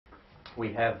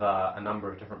we have a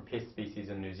number of different pest species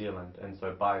in New Zealand, and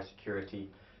so biosecurity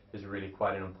is really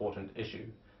quite an important issue.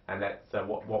 And that's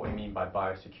what we mean by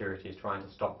biosecurity is trying to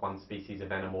stop one species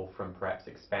of animal from perhaps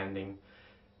expanding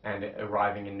and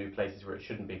arriving in new places where it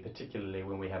shouldn't be, particularly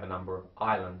when we have a number of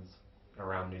islands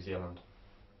around New Zealand.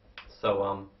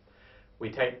 So we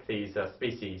take these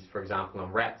species, for example,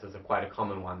 and rats is quite a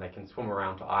common one. They can swim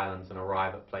around to islands and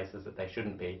arrive at places that they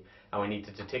shouldn't be, and we need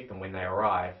to detect them when they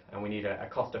arrive, and we need a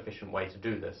cost-efficient way to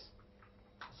do this.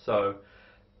 So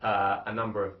a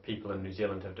number of people in New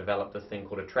Zealand have developed this thing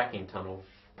called a tracking tunnel.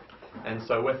 And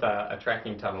so with a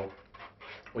tracking tunnel,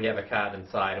 we have a card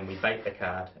inside and we bait the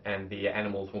card, and the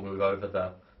animals will move over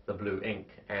the blue ink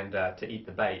and to eat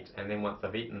the bait, and then once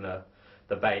they've eaten the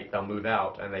bait, they'll move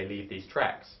out and they leave these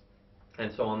tracks. And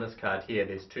so on this card here,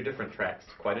 there's two different tracks,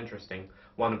 quite interesting.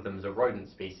 One of them is a rodent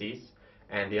species,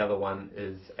 and the other one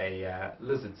is a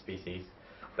lizard species.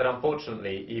 But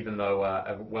unfortunately, even though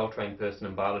a well-trained person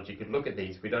in biology could look at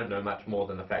these, we don't know much more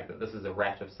than the fact that this is a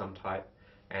rat of some type,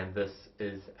 and this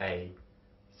is a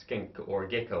skink or a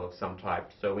gecko of some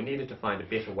type. So we needed to find a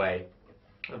better way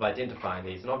of identifying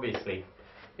these, and obviously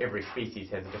every species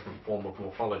has a different form of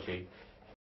morphology.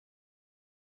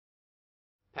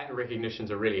 Pattern recognition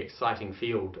is a really exciting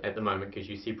field at the moment, because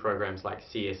you see programs like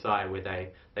CSI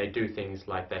where they do things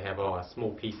like they have a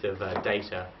small piece of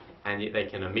data, and they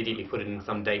can immediately put it in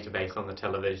some database on the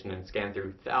television and scan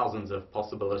through thousands of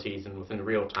possibilities and within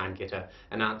real time get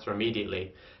an answer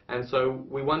immediately. And so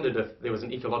we wondered if there was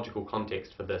an ecological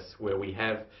context for this, where we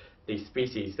have these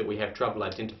species that we have trouble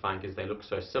identifying because they look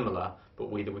so similar, but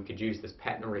whether we could use this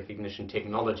pattern recognition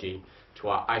technology to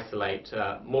isolate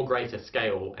more greater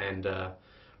scale and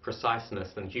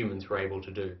preciseness than humans were able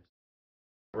to do.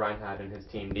 Reinhard and his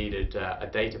team needed a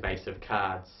database of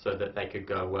cards so that they could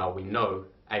go, well, we know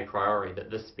a priori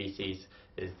that this species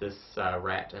is this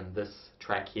rat, and this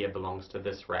track here belongs to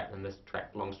this rat, and this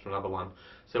track belongs to another one.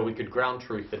 So we could ground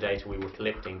truth the data we were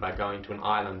collecting by going to an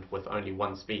island with only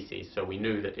one species. So we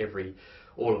knew that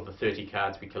all of the 30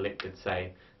 cards we collected,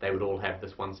 say, they would all have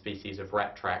this one species of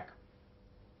rat track.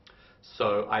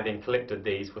 So I then collected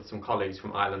these with some colleagues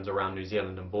from islands around New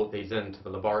Zealand and brought these into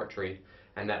the laboratory,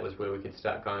 and that was where we could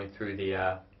start going through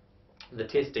the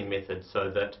testing method, so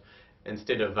that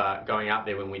instead of going out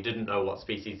there when we didn't know what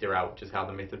species there are, which is how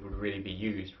the method would really be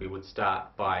used, we would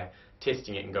start by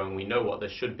testing it and going, we know what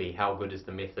this should be, how good is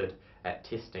the method at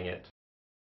testing it?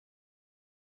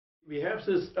 We have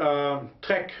this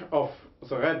track of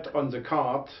the rat on the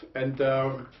card, and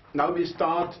now we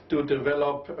start to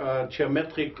develop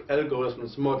geometric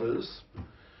algorithms models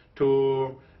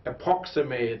to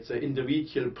approximate the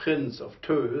individual prints of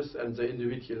toes and the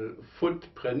individual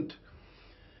footprint.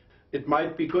 It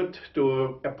might be good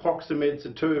to approximate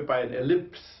the toe by an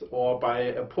ellipse or by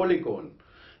a polygon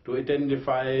to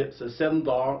identify the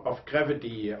center of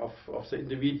gravity of the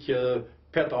individual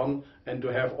pattern, and to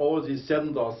have all these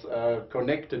centers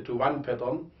connected to one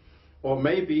pattern. Or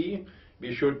maybe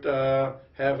we should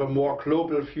have a more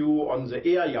global view on the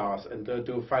areas, and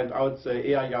to find out the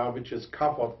area which is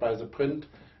covered by the print,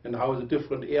 and how the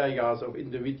different areas of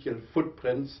individual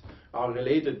footprints are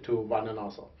related to one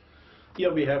another.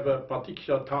 Here we have a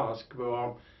particular task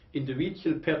where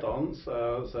individual patterns,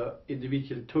 the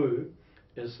individual toe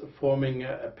is forming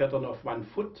a pattern of 1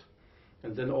 foot,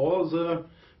 and then all the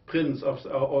prints of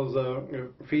all the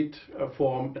feet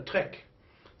form a track.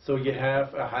 So you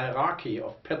have a hierarchy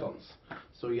of patterns.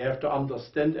 So you have to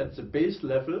understand at the base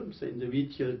level the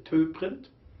individual toe print,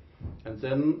 and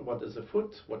then what is a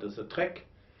foot, what is a track,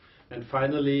 and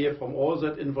finally from all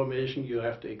that information you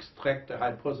have to extract a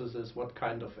hypothesis what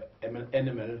kind of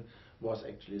animal was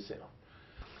actually there.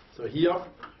 So here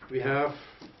we have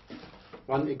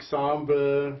one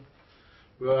example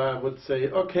where I would say,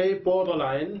 okay,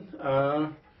 borderline.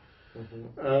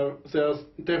 There's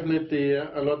definitely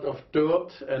a lot of dirt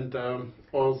and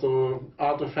also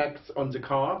artifacts on the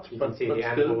card. You can see the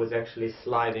animal was actually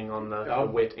sliding on the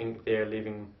wet ink there,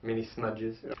 leaving many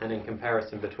smudges. Yeah. And in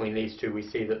comparison between these two, we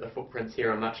see that the footprints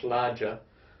here are much larger.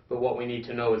 But what we need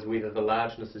to know is whether the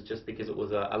largeness is just because it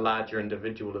was a larger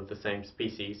individual of the same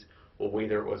species, or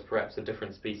whether it was perhaps a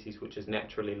different species which is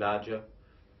naturally larger.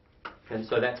 And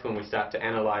so that's when we start to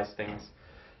analyze things,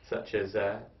 such as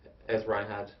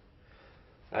Reinhard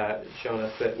shown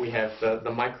us, that we have the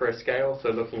micro scale, so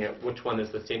looking at which one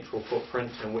is the central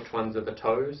footprint and which ones are the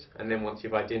toes, and then once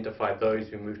you've identified those,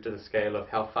 we move to the scale of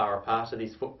how far apart are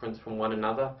these footprints from one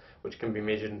another, which can be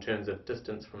measured in terms of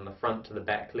distance from the front to the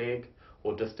back leg,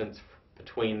 or distance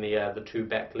between the two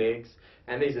back legs.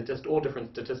 And these are just all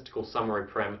different statistical summary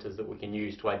parameters that we can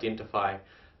use to identify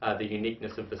the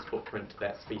uniqueness of this footprint to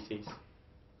that species.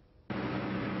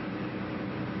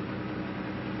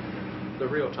 The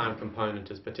real-time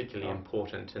component is particularly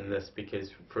important in this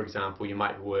because, for example, you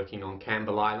might be working on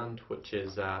Campbell Island, which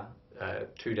is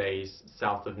 2 days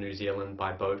south of New Zealand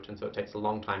by boat, and so it takes a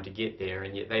long time to get there,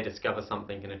 and yet they discover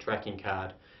something in a tracking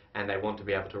card and they want to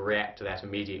be able to react to that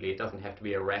immediately. It doesn't have to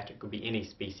be a rat, it could be any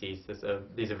species.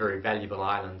 These are very valuable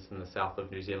islands in the south of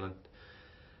New Zealand,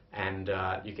 and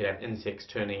you could have insects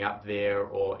turning up there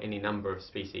or any number of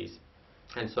species.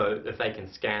 And so if they can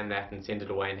scan that and send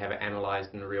it away and have it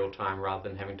analysed in real time rather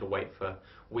than having to wait for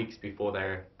weeks before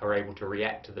they are able to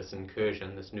react to this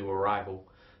incursion, this new arrival,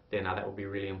 then that will be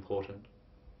really important.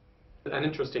 An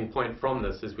interesting point from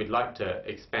this is we'd like to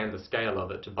expand the scale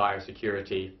of it to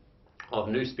biosecurity of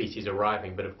new species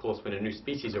arriving, but of course when a new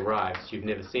species arrives you've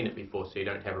never seen it before, so you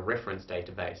don't have a reference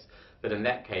database. But in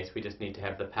that case we just need to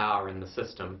have the power in the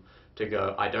system to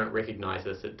go, I don't recognize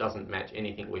this, it doesn't match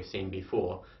anything we've seen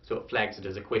before, so it flags it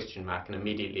as a question mark, and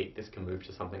immediately this can move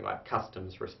to something like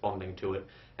customs responding to it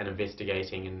and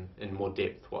investigating in more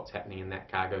depth what's happening in that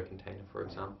cargo container, for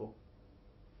example.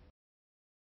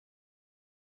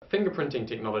 Fingerprinting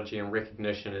technology and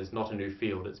recognition is not a new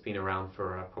field. It's been around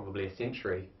for probably a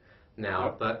century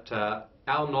now, but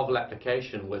our novel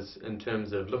application was in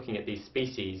terms of looking at these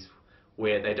species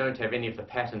where they don't have any of the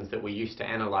patterns that we're used to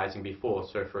analysing before.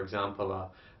 So for example,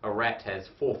 a rat has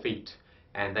 4 feet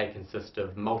and they consist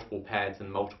of multiple pads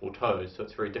and multiple toes, so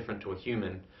it's very different to a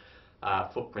human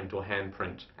footprint or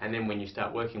handprint. And then when you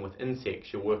start working with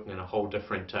insects, you're working on a whole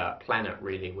different planet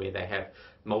really, where they have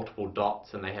multiple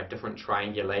dots and they have different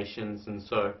triangulations, and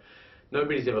so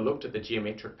nobody's ever looked at the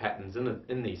geometric patterns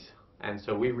in these. And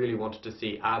so we really wanted to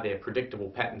see, are there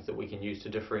predictable patterns that we can use to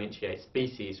differentiate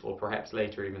species, or perhaps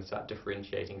later even start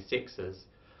differentiating sexes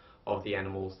of the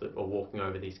animals that are walking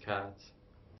over these cards.